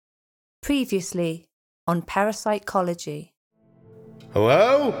Previously on Parapsychology.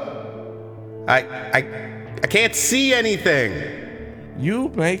 Hello? I can't see anything. You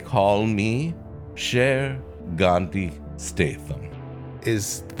may call me Sher Gandhi Statham.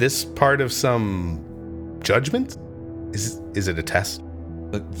 Is this part of some judgment? Is it a test?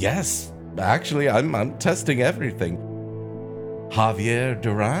 Yes, actually, I'm testing everything. Javier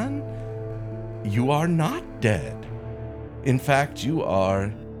Duran, you are not dead. In fact, you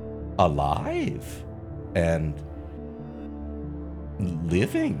are alive and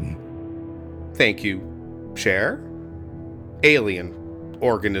living. Thank you, Cher. Alien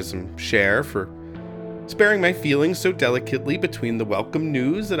organism Cher, for sparing my feelings so delicately between the welcome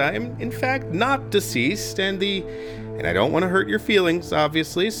news that I am in fact not deceased and I don't want to hurt your feelings,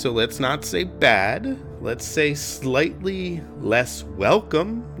 obviously, so let's not say bad. Let's say slightly less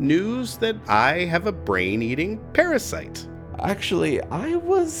welcome news that I have a brain-eating parasite. Actually, I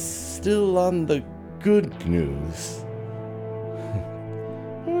was still on the good news.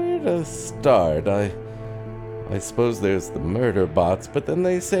 Where to start? I suppose there's the murder bots, but then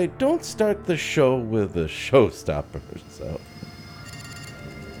they say don't start the show with a showstopper, so...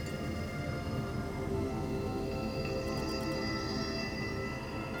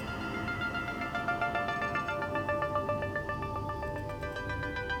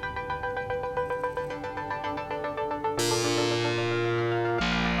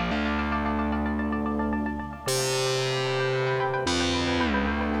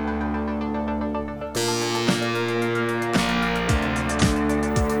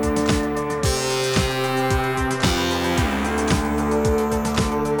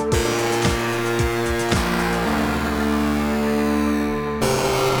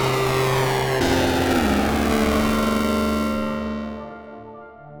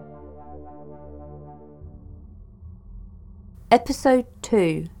 Episode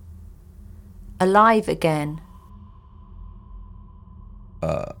 2. Alive Again.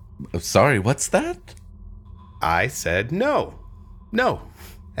 Sorry, what's that? I said no. No.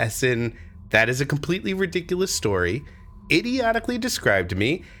 As in, that is a completely ridiculous story, idiotically described to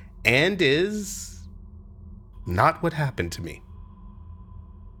me, and is not what happened to me.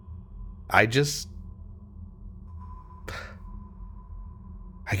 I get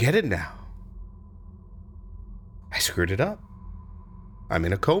it now. I screwed it up. I'm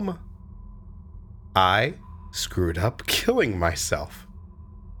in a coma. I screwed up killing myself.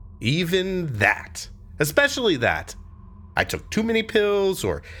 Even that. Especially that. I took too many pills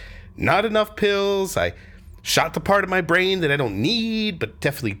or not enough pills. I shot the part of my brain that I don't need, but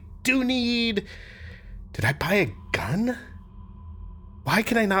definitely do need. Did I buy a gun? Why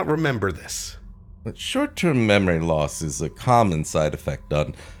can I not remember this? But short-term memory loss is a common side effect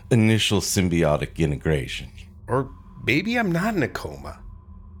on initial symbiotic integration. Or maybe I'm not in a coma.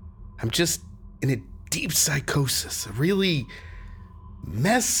 I'm just in a deep psychosis, a really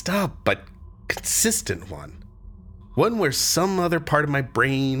messed up but consistent one. One where some other part of my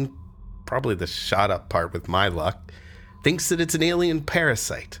brain, probably the shot up part with my luck, thinks that it's an alien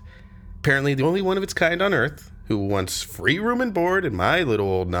parasite. Apparently the only one of its kind on Earth, who wants free room and board in my little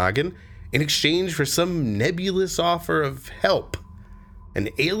old noggin in exchange for some nebulous offer of help. An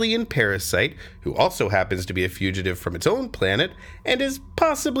alien parasite who also happens to be a fugitive from its own planet and is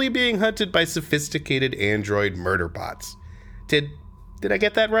possibly being hunted by sophisticated android murder bots. Did I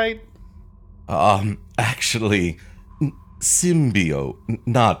get that right? Actually, symbiote,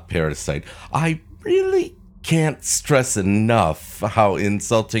 not parasite. I really can't stress enough how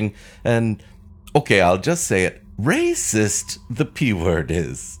insulting and, okay, I'll just say it, racist the P word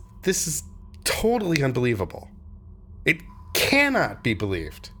is. This is totally unbelievable. It cannot be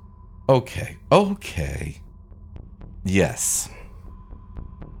believed. Okay. Yes.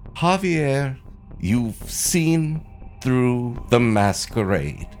 Javier, you've seen through the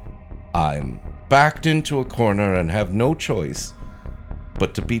masquerade. I'm backed into a corner and have no choice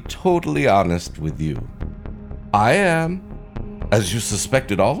but to be totally honest with you. I am, as you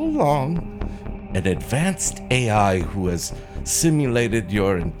suspected all along, an advanced AI who has simulated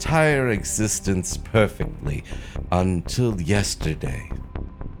your entire existence perfectly until yesterday,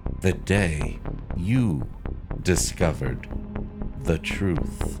 the day you discovered the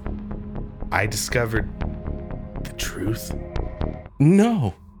truth. I discovered the truth?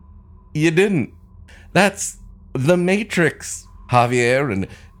 No, you didn't. That's The Matrix, Javier, an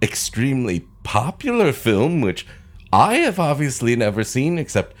extremely popular film which I have obviously never seen,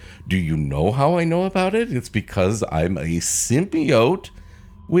 except do you know how I know about it? It's because I'm a symbiote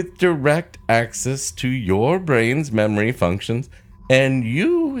with direct access to your brain's memory functions, and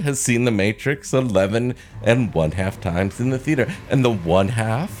you have seen The Matrix 11 and 1/2 times in the theater. And the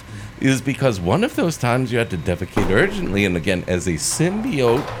 1/2 is because one of those times you had to defecate urgently, and again, as a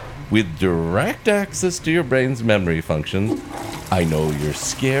symbiote with direct access to your brain's memory functions, I know you're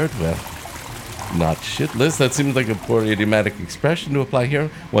scared. Well, not shitless. That seems like a poor idiomatic expression to apply here.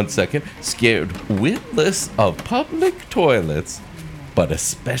 1 second. Scared witless of public toilets, but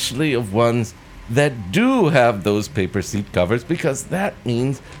especially of ones that do have those paper seat covers, because that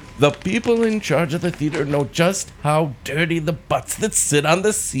means the people in charge of the theater know just how dirty the butts that sit on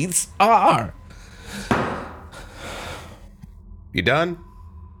the seats are. You done?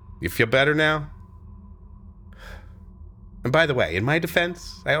 You feel better now? And by the way, in my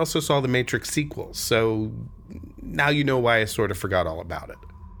defense, I also saw the Matrix sequels, so now you know why I sort of forgot all about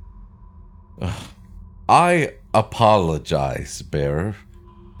it. I apologize, Bearer.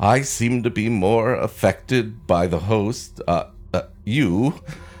 I seem to be more affected by the host, you,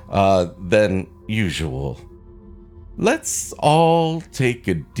 than usual. Let's all take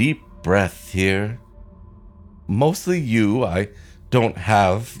a deep breath here. Mostly you. I don't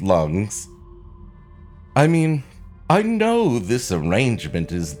have lungs. I mean, I know this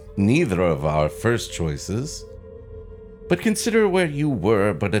arrangement is neither of our first choices, but consider where you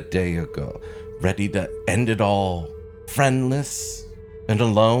were but a day ago, ready to end it all, friendless and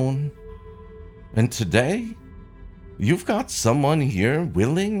alone. And today, you've got someone here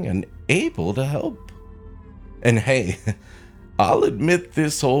willing and able to help. And hey, I'll admit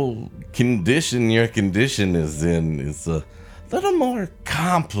this whole condition your condition is in is a little more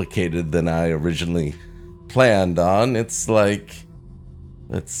complicated than I originally planned on. It's like,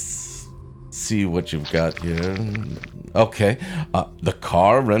 let's see what you've got here. Okay, the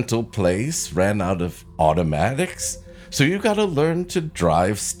car rental place ran out of automatics, so you gotta learn to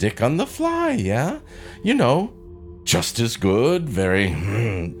drive stick on the fly, yeah? You know, just as good, very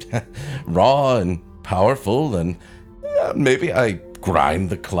raw and powerful, and maybe I grind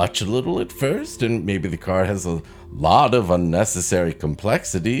the clutch a little at first, and maybe the car has a lot of unnecessary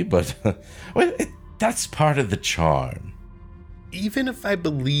complexity, but well, that's part of the charm. Even if I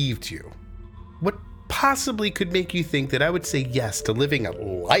believed you, what possibly could make you think that I would say yes to living a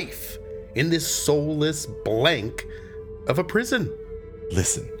life in this soulless blank of a prison?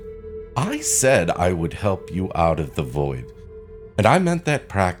 Listen, I said I would help you out of the void, and I meant that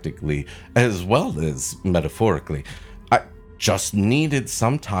practically as well as metaphorically. I just needed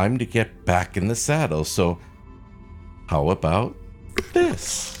some time to get back in the saddle, so how about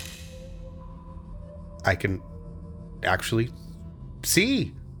this? I can actually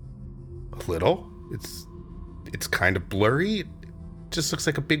see a little. It's kind of blurry. It just looks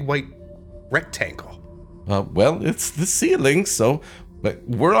like a big white rectangle. Well, it's the ceiling, so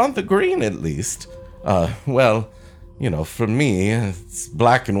we're on the green at least. Well, you know, for me, it's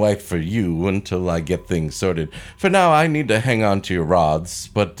black and white for you until I get things sorted. For now, I need to hang on to your rods,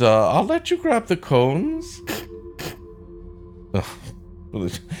 but I'll let you grab the cones.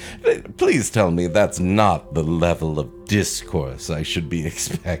 Please tell me that's not the level of discourse I should be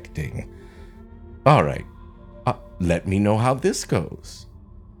expecting. All right, let me know how this goes.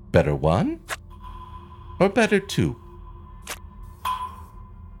 Better one or better two?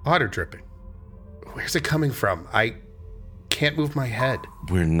 Water dripping. Where's it coming from? I can't move my head.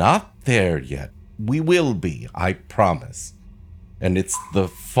 We're not there yet. We will be, I promise. And it's the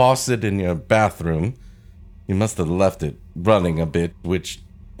faucet in your bathroom. You must have left it running a bit, which,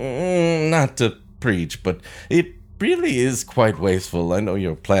 not to preach, but it really is quite wasteful. I know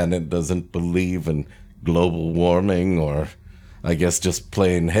your planet doesn't believe in global warming, or I guess just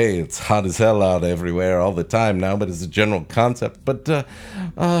plain, hey, it's hot as hell out everywhere all the time now, but it's a general concept. But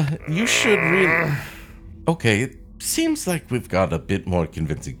you should really... Okay, it seems like we've got a bit more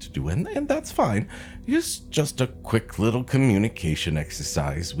convincing to do, and that's fine. It's just a quick little communication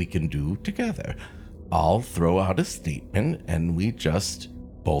exercise we can do together. I'll throw out a statement, and we just,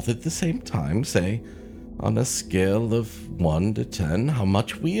 both at the same time, say, on a scale of 1 to 10, how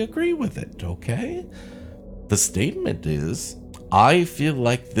much we agree with it, okay? The statement is, I feel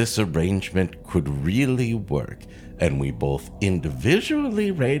like this arrangement could really work, and we both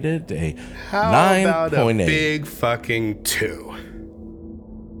individually rated a 9.8. How about a big fucking 2?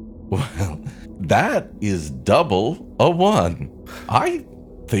 Well, that is double a 1. I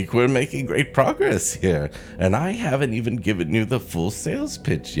think we're making great progress here, and I haven't even given you the full sales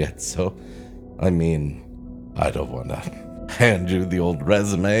pitch yet, so, I mean, I don't want to hand you the old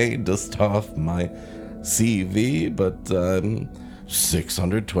resume, dust off my CV, but I'm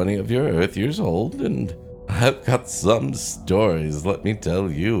 620 of your Earth years old, and I've got some stories, let me tell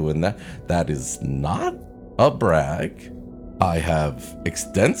you, and that is not a brag. I have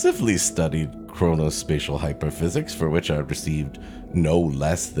extensively studied chronospatial hyperphysics, for which I received no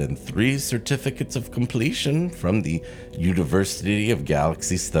less than 3 certificates of completion from the University of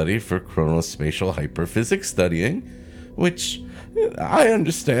Galaxy Study for Chronospatial Hyperphysics Studying, which I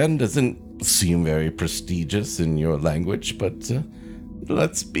understand doesn't seem very prestigious in your language, but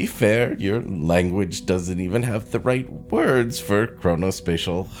let's be fair, your language doesn't even have the right words for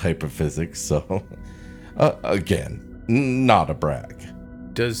chronospatial hyperphysics, so again, not a brag.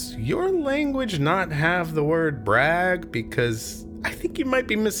 Does your language not have the word brag? Because I think you might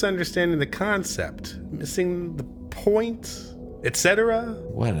be misunderstanding the concept, missing the point, etc.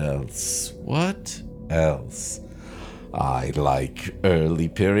 What else? What else? I like early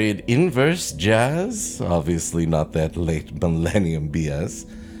period inverse jazz, obviously not that late millennium BS,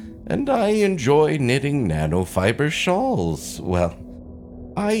 and I enjoy knitting nanofiber shawls. Well,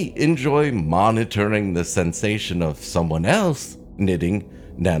 I enjoy monitoring the sensation of someone else knitting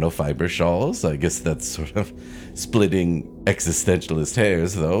nanofiber shawls. I guess that's sort of splitting existentialist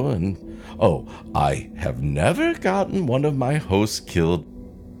hairs, though. And oh, I have never gotten one of my hosts killed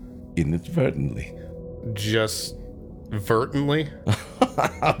inadvertently. Just vertently?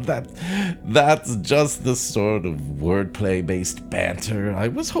 That's just the sort of wordplay-based banter I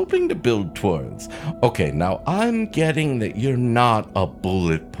was hoping to build towards. Okay, now I'm getting that you're not a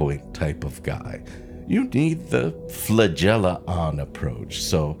bullet point type of guy. You need the flagella-on approach,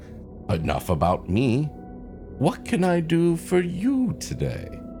 so enough about me. What can I do for you today?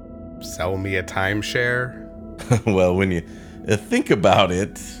 Sell me a timeshare? Well, when you think about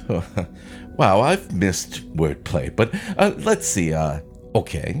it, wow, I've missed wordplay, but let's see,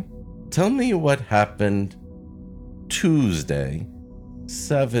 okay. Tell me what happened Tuesday,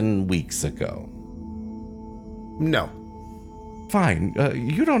 7 weeks ago. No. Fine,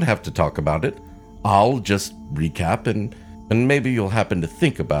 you don't have to talk about it. I'll just recap and maybe you'll happen to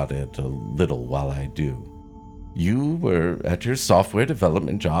think about it a little while I do. You were at your software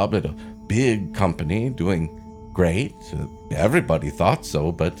development job at a big company doing great. Everybody thought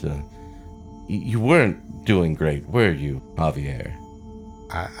so, but you weren't doing great, were you, Javier?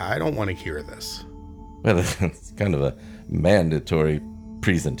 I don't want to hear this. Well, it's kind of a mandatory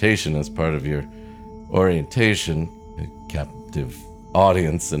presentation as part of your orientation, captive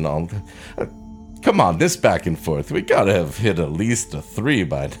audience and all. Come on, this back and forth. We gotta have hit at least a 3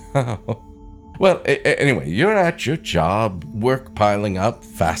 by now. Well, anyway, you're at your job, work piling up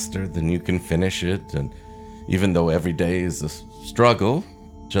faster than you can finish it, and even though every day is a struggle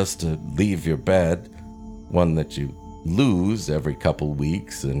just to leave your bed, one that you lose every couple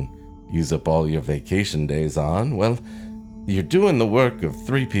weeks and use up all your vacation days on, well, you're doing the work of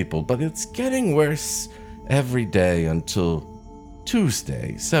 3 people, but it's getting worse every day until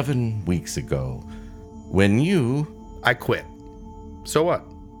Tuesday, 7 weeks ago, when you... I quit. So what?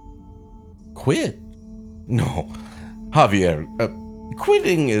 Quit? No. Javier,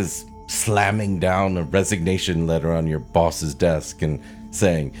 quitting is slamming down a resignation letter on your boss's desk and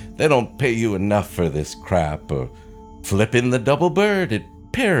saying they don't pay you enough for this crap, or flipping the double bird at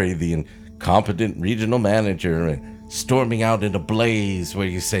Perry, the incompetent regional manager, and storming out in a blaze where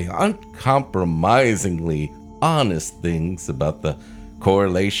you say uncompromisingly honest things about the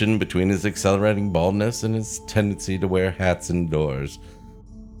correlation between his accelerating baldness and his tendency to wear hats indoors.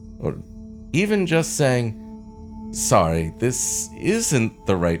 Or even just saying, sorry, this isn't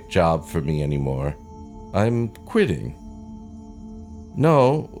the right job for me anymore. I'm quitting.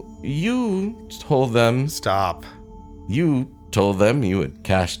 No, you told them... Stop. You told them you had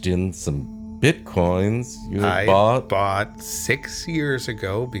cashed in some bitcoins you had bought 6 years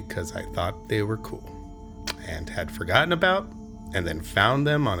ago because I thought they were cool and had forgotten about, and then found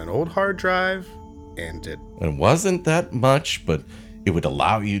them on an old hard drive, and it wasn't that much, but it would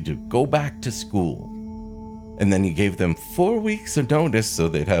allow you to go back to school. And then you gave them 4 weeks of notice so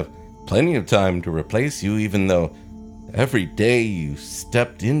they'd have plenty of time to replace you, even though every day you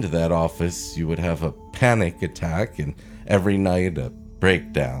stepped into that office, you would have a panic attack, and every night a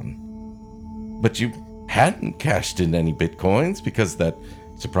breakdown. But you hadn't cashed in any bitcoins because that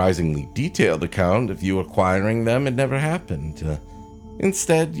surprisingly detailed account of you acquiring them had never happened.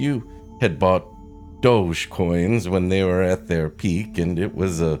 Instead, you had bought Dogecoins when they were at their peak, and it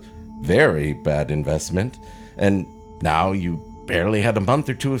was a very bad investment, and now you barely had a month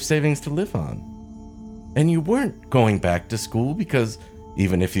or 2 of savings to live on. And you weren't going back to school because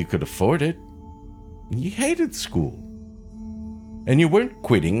even if you could afford it, you hated school. And you weren't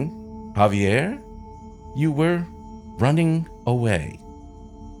quitting, Javier. You were running away.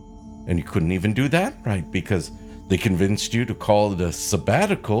 And you couldn't even do that right because they convinced you to call it a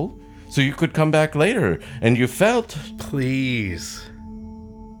sabbatical so you could come back later, and you felt... Please.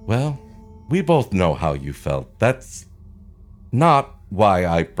 Well, we both know how you felt. That's not why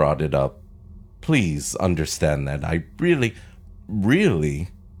I brought it up. Please understand that. I really, really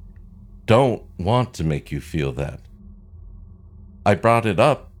don't want to make you feel that. I brought it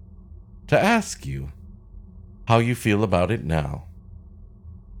up to ask you how you feel about it now.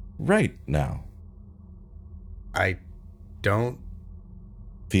 Right now. I don't.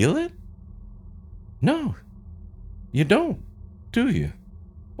 Feel it? No, you don't, do you?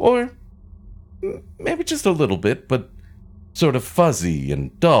 Or maybe just a little bit, but sort of fuzzy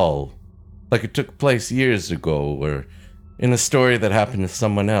and dull, like it took place years ago, or in a story that happened to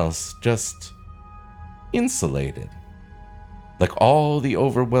someone else, just insulated. Like all the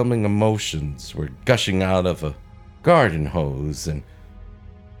overwhelming emotions were gushing out of a garden hose, and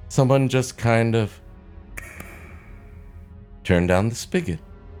someone just kind of turned down the spigot.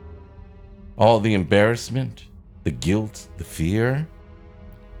 All the embarrassment, the guilt, the fear.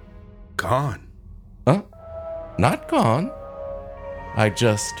 Gone. Huh? Not gone. I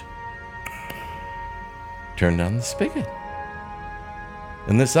just turned down the spigot.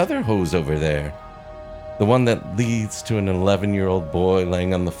 And this other hose over there, the one that leads to an 11-year-old boy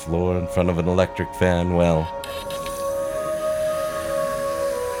laying on the floor in front of an electric fan, well,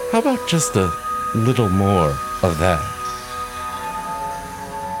 how about just a little more of that?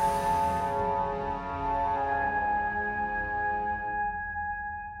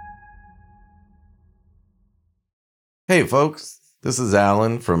 Hey folks, this is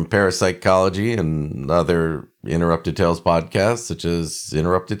Alan from Parapsychology and other Interrupted Tales podcasts, such as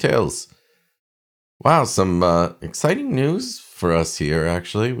Interrupted Tales. Wow, some exciting news for us here,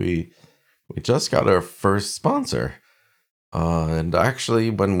 actually. We just got our first sponsor. And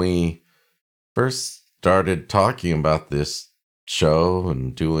actually, when we first started talking about this show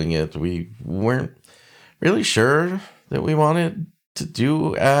and doing it, we weren't really sure that we wanted to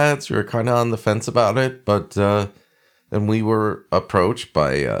do ads. We were kind of on the fence about it, but then we were approached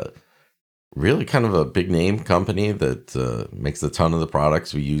by really kind of a big name company that makes a ton of the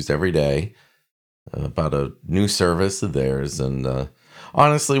products we use every day about a new service of theirs. And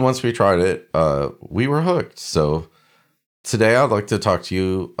honestly, once we tried it, we were hooked. So today I'd like to talk to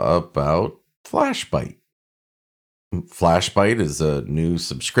you about Flashbite. Flashbite is a new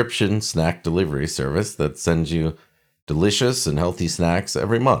subscription snack delivery service that sends you delicious and healthy snacks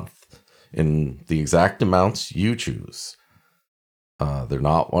every month in the exact amounts you choose. They're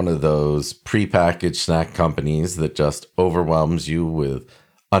not one of those prepackaged snack companies that just overwhelms you with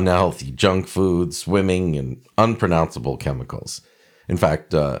unhealthy junk food, swimming, and unpronounceable chemicals. In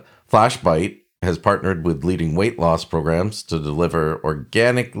fact, Flashbite has partnered with leading weight loss programs to deliver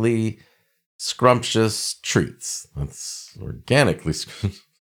organically scrumptious treats. That's organically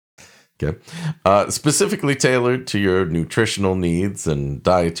okay. Specifically tailored to your nutritional needs and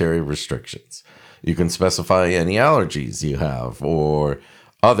dietary restrictions. You can specify any allergies you have or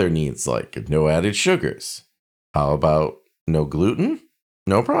other needs like no added sugars. How about no gluten?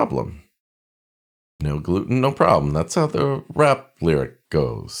 No problem. No gluten, no problem. That's how the rap lyric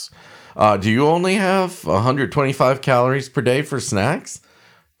goes. Do you only have 125 calories per day for snacks?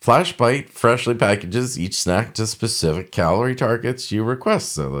 Flashbite freshly packages each snack to specific calorie targets you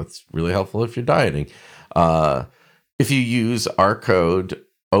request, so that's really helpful if you're dieting. If you use our code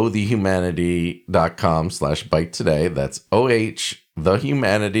ohthehumanity.com/bite today, that's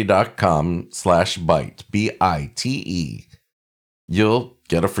ohthehumanity.com/bite, BITE, you'll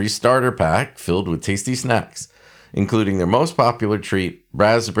get a free starter pack filled with tasty snacks, including their most popular treat,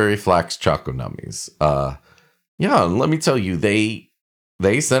 raspberry flax choco nummies. Yeah, and let me tell you, they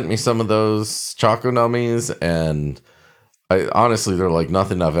sent me some of those choco nummies, and honestly, they're like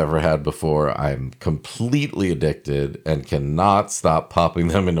nothing I've ever had before. I'm completely addicted and cannot stop popping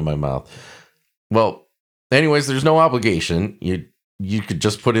them into my mouth. Well, anyways, there's no obligation. You could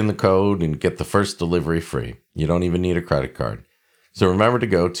just put in the code and get the first delivery free. You don't even need a credit card. So remember to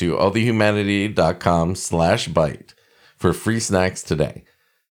go to ohthehumanity.com/bite for free snacks today.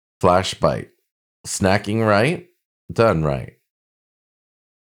 Flashbite. Snacking right, done right.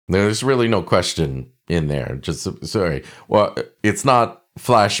 There's really no question in there. Just sorry. Well, it's not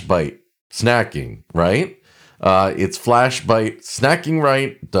Flashbite snacking, right? It's Flashbite snacking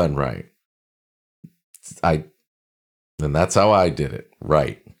right, done right. And that's how I did it.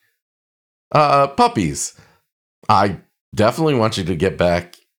 Right. Puppies. I definitely want you to get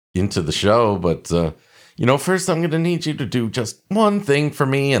back into the show, but first I'm going to need you to do just one thing for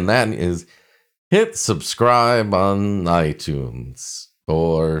me, and that is hit subscribe on iTunes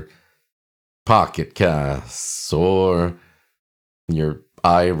or Pocket Casts or your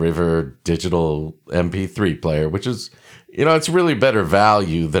iRiver digital MP3 player, which is, it's really better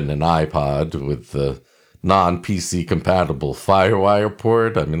value than an iPod with the non-PC compatible FireWire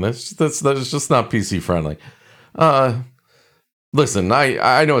port. I mean, that's just not PC friendly. Listen,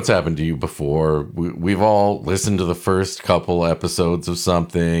 I know it's happened to you before. We've all listened to the first couple episodes of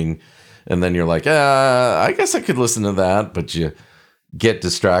something, and then you're like, I guess I could listen to that, but you get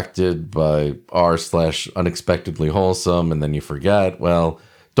distracted by r/unexpectedly wholesome, and then you forget. Well,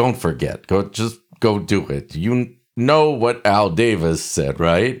 don't forget. Just go do it. You know what Al Davis said,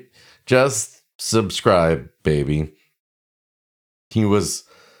 right? Just subscribe, baby. He was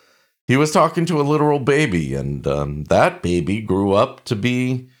talking to a literal baby, and that baby grew up to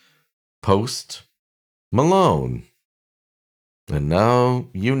be Post Malone. And now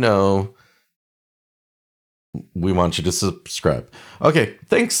you know we want you to subscribe. Okay,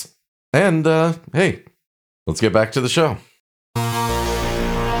 thanks. And hey, let's get back to the show.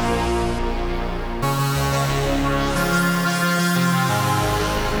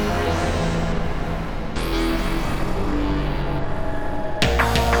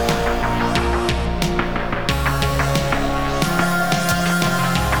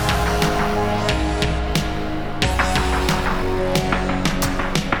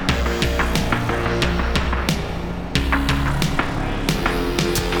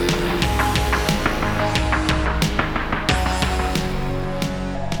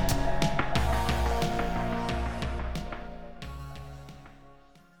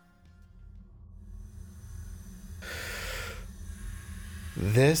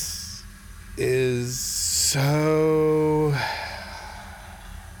 This is so...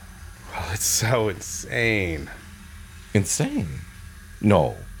 Well, it's so insane. Insane?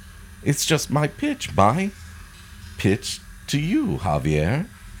 No. It's just my pitch to you, Javier.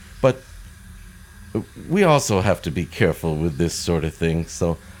 But we also have to be careful with this sort of thing,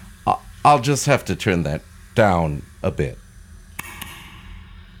 so I'll just have to turn that down a bit.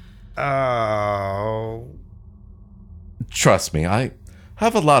 Oh... Trust me, I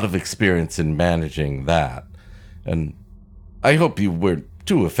have a lot of experience in managing that, and I hope you weren't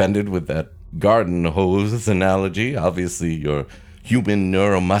too offended with that garden hose analogy. Obviously, your human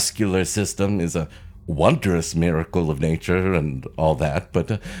neuromuscular system is a wondrous miracle of nature and all that,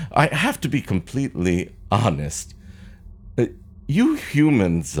 but I have to be completely honest. You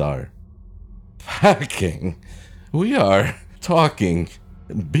humans are packing. We are talking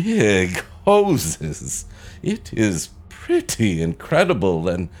big hoses. It is pretty incredible,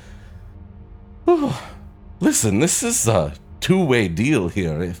 and listen, this is a two-way deal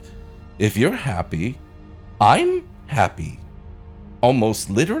here. If you're happy, I'm happy,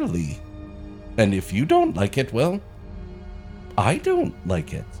 almost literally. And if you don't like it, well, I don't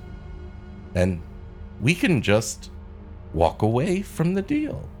like it, and we can just walk away from the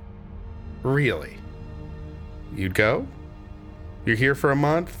deal. Really? You'd go? You're here for a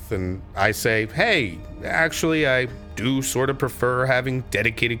month, and I say, hey, actually, I do sort of prefer having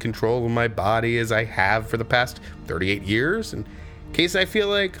dedicated control of my body as I have for the past 38 years, in case I feel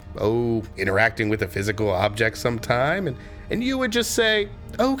like, interacting with a physical object sometime, and you would just say,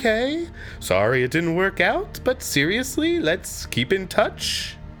 okay, sorry it didn't work out, but seriously, let's keep in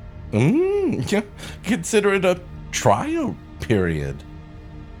touch. Yeah, consider it a trial period.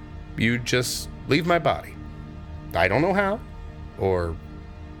 You just leave my body. I don't know how, or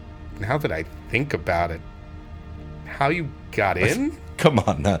now that I think about it, how you got in? Come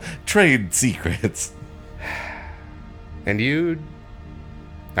on, trade secrets. And you'd,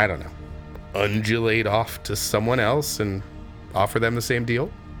 I don't know, undulate off to someone else and offer them the same deal?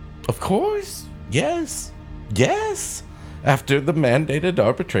 Of course. Yes. After the mandated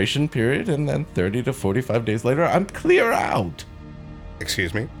arbitration period, and then 30 to 45 days later, I'm clear out.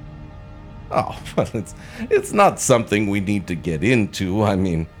 Excuse me? Oh, well, it's not something we need to get into. I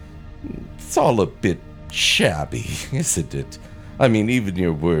mean, it's all a bit shabby, isn't it? I mean, even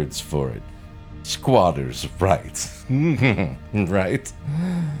your words for it. Squatters' rights. Right?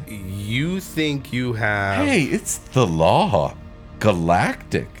 You think you have... Hey, it's the law.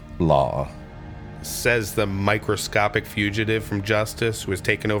 Galactic law. Says the microscopic fugitive from justice who has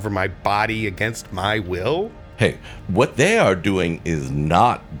taken over my body against my will? Hey, what they are doing is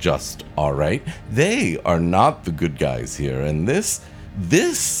not just all right. They are not the good guys here, and this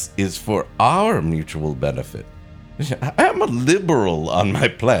is for our mutual benefit. I'm a liberal on my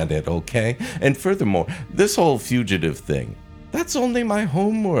planet, okay? And furthermore, this whole fugitive thing, that's only my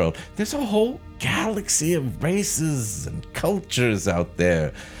home world. There's a whole galaxy of races and cultures out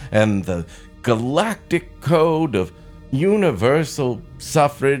there, and the galactic code of universal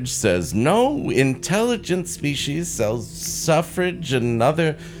suffrage says no intelligent species shall suffrage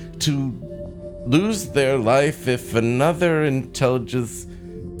another to lose their life if another intelligence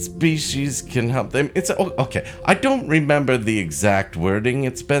species can help them. It's okay. I don't remember the exact wording.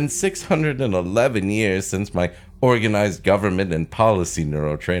 It's been 611 years since my organized government and policy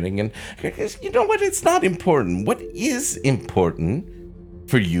neurotraining. And you know what? It's not important. What is important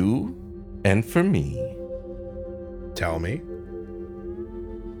for you and for me? Tell me.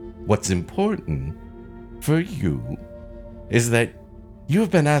 What's important for you is that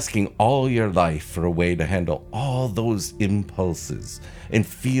you've been asking all your life for a way to handle all those impulses and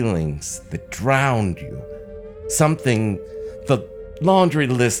feelings that drowned you. Something the laundry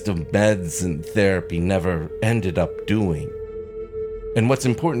list of meds and therapy never ended up doing. And what's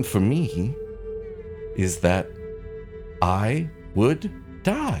important for me is that I would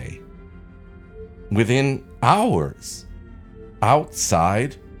die within hours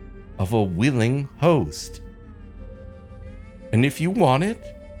outside of a willing host. And if you want it,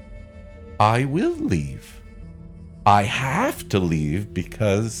 I will leave. I have to leave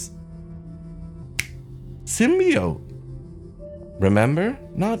because symbiote. Remember?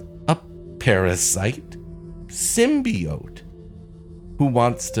 Not a parasite. Symbiote who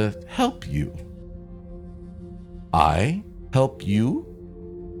wants to help you. I help you.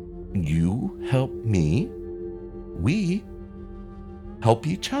 You help me. We help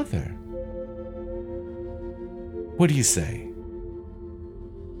each other. What do you say?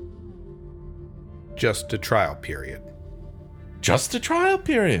 Just a trial period. Just a trial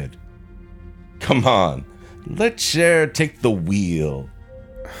period. Come on, let Cher take the wheel.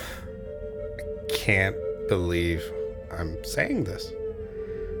 Can't believe I'm saying this,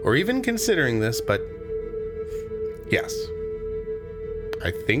 or even considering this, but yes, I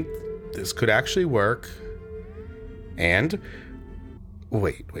think this could actually work. And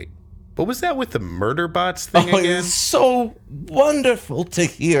wait, what was that with the murder bots thing again? It's so wonderful to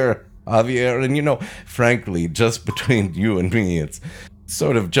hear, Javier. And frankly, just between you and me, it's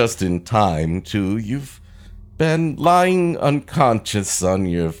sort of just in time, too. You've been lying unconscious on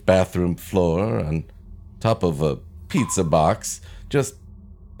your bathroom floor on top of a pizza box, just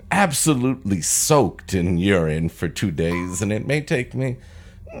absolutely soaked in urine for 2 days, and it may take me,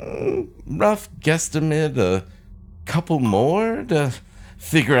 rough guesstimate, a couple more to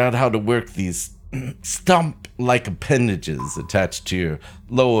figure out how to work these stump-like appendages attached to your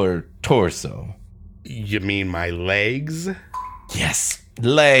lower torso. You mean my legs? Yes,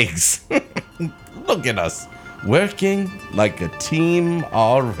 legs. Look at us, working like a team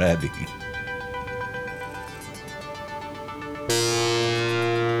already.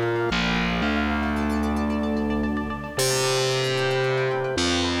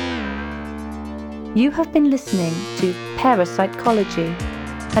 You have been listening to Parapsychology,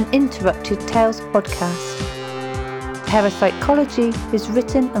 an Interrupted Tales podcast. Parapsychology is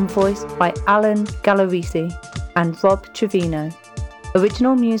written and voiced by Alan Gallerisi and Rob Trevino.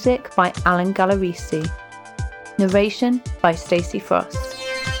 Original music by Alan Gallerisi. Narration by Stacey Frost.